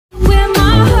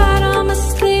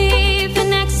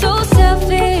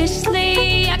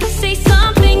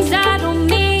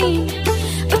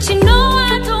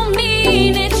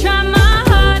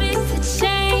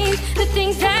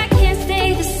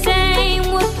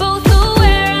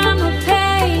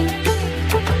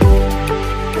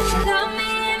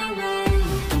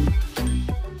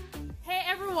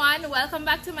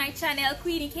channel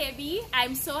Queeny KB.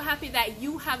 I'm so happy that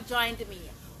you have joined me.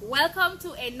 Welcome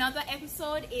to another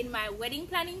episode in my wedding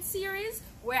planning series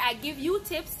where I give you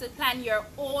tips to plan your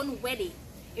own wedding.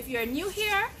 If you're new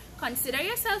here, consider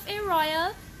yourself a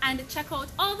royal and check out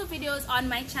all the videos on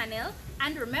my channel,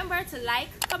 and remember to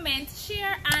like, comment,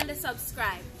 share and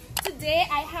subscribe. Today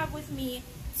I have with me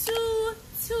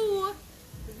two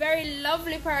very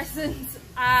lovely persons.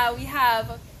 We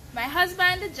have my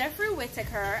husband Jeffrey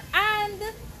Whitaker and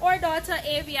our daughter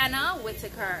Aviana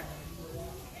Whitaker.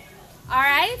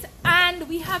 Alright, and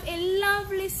we have a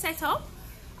lovely setup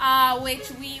which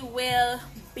we will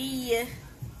be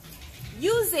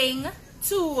using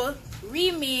to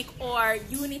remake our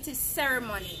unity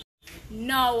ceremony.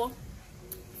 Now,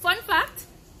 fun fact,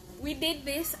 we did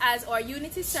this as our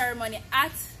unity ceremony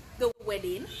at the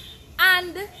wedding,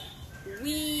 and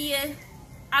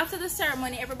after the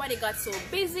ceremony everybody got so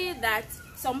busy that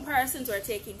some persons were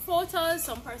taking photos,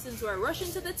 some persons were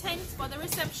rushing to the tent for the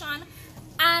reception,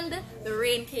 and the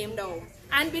rain came down.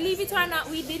 And believe it or not,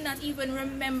 we did not even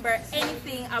remember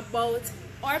anything about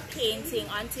our painting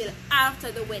until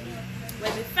after the wedding.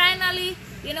 When we finally,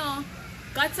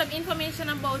 got some information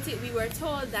about it, we were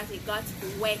told that it got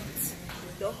wet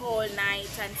the whole night,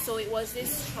 and so it was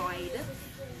destroyed.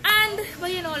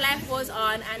 But life goes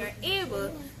on, and we're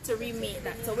able to remake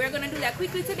that. So we're gonna do that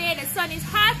quickly today. The sun is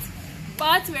hot,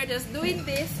 but we're just doing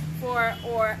this for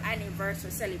our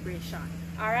anniversary celebration.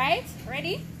 All right,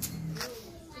 ready?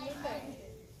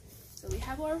 So we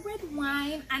have our red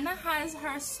wine. Anna has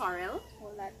her sorrel.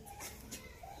 Hold that.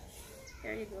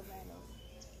 Here you go, my love.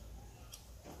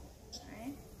 All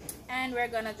right, and we're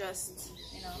gonna just,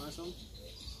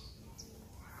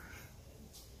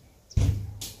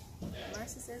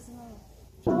 Marcy says no.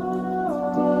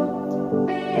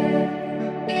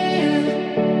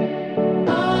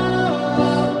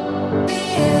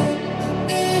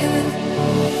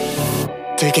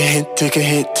 Take a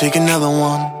hit, take another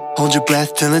one. Hold your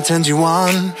breath till it turns you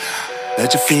on.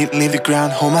 Let your feet leave the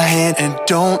ground, hold my hand and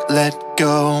don't let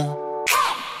go.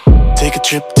 Take a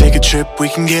trip, we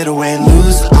can get away.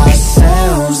 Lose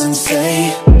ourselves and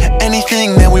say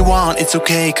anything that we want, it's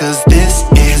okay, cause this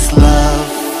is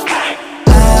love.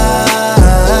 I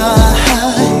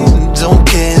don't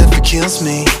care if it kills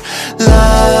me.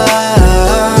 Love's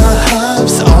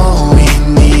all we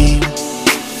need.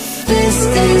 This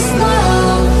is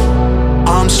love.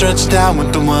 Arms stretched out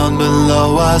with the world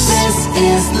below us. This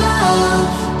is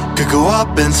love. Could go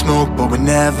up in smoke but we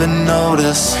never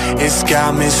notice. It's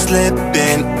got me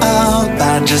slipping up,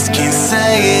 I just can't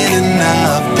say it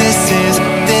enough. This is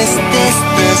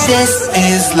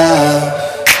love.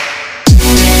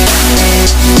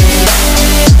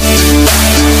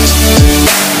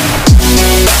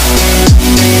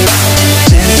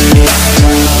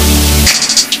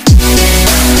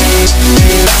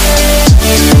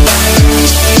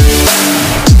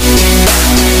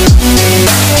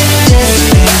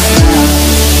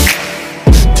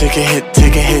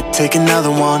 Take another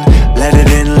one, let it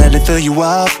in, let it fill you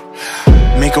up.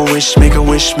 Make a wish,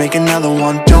 make another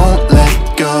one, don't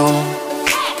let go.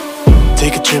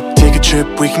 Take a trip,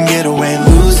 we can get away.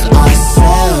 Lose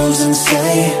ourselves and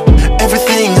say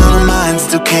everything on our minds,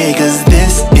 it's okay, cause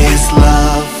this is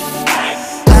love.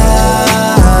 I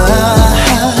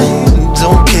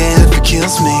don't care if it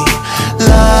kills me.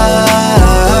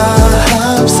 Love's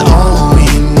all we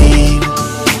need.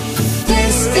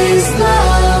 This is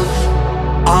love.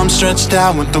 Arms stretched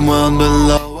out with the world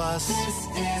below us. This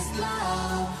is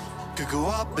love. Could go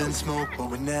up in smoke but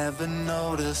we never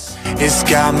notice. It's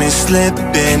got me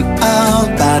slipping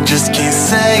up, I just can't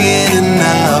say it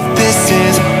enough. This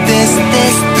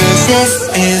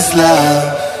is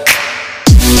love.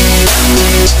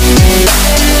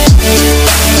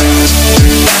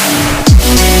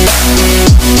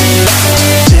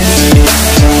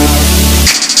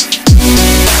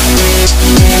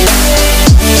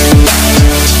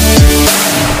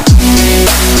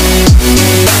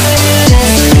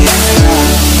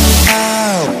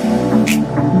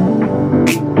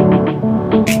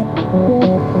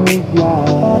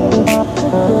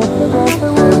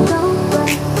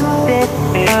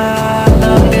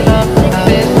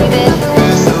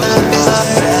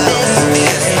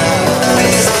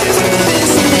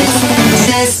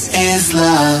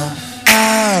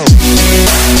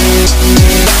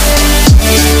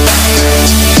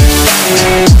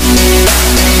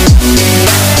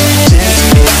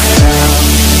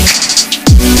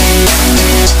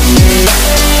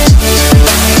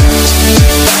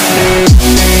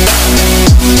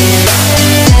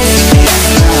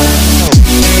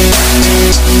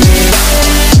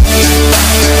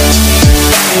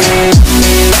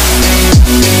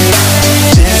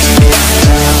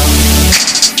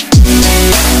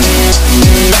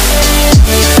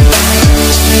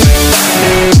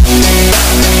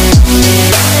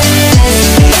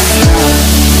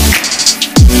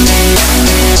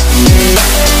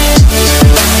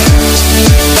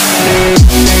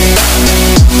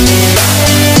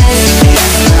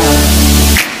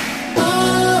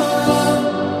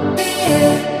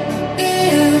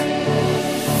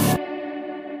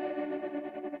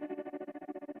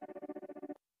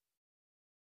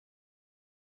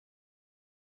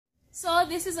 So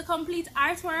this is a complete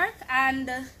artwork, and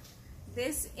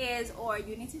this is our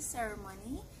unity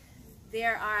ceremony.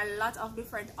 There are a lot of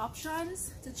different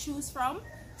options to choose from.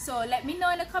 So let me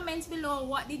know in the comments below,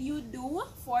 what did you do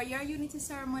for your unity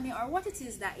ceremony, or what it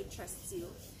is that interests you.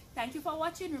 Thank you for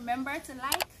watching. Remember to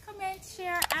like, comment,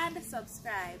 share, and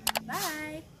subscribe.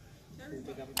 Bye. Nobody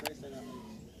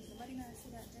knows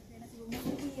that, Jeffery.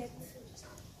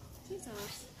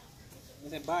 Jesus.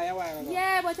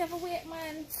 Yeah, but have a wait,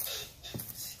 man.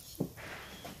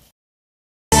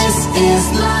 This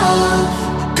is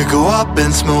love. Could go up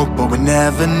in smoke, but we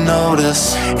never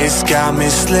notice. It's got me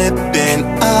slipping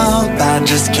up. I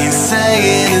just can't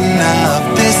say it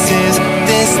enough. This is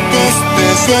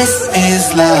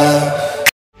love.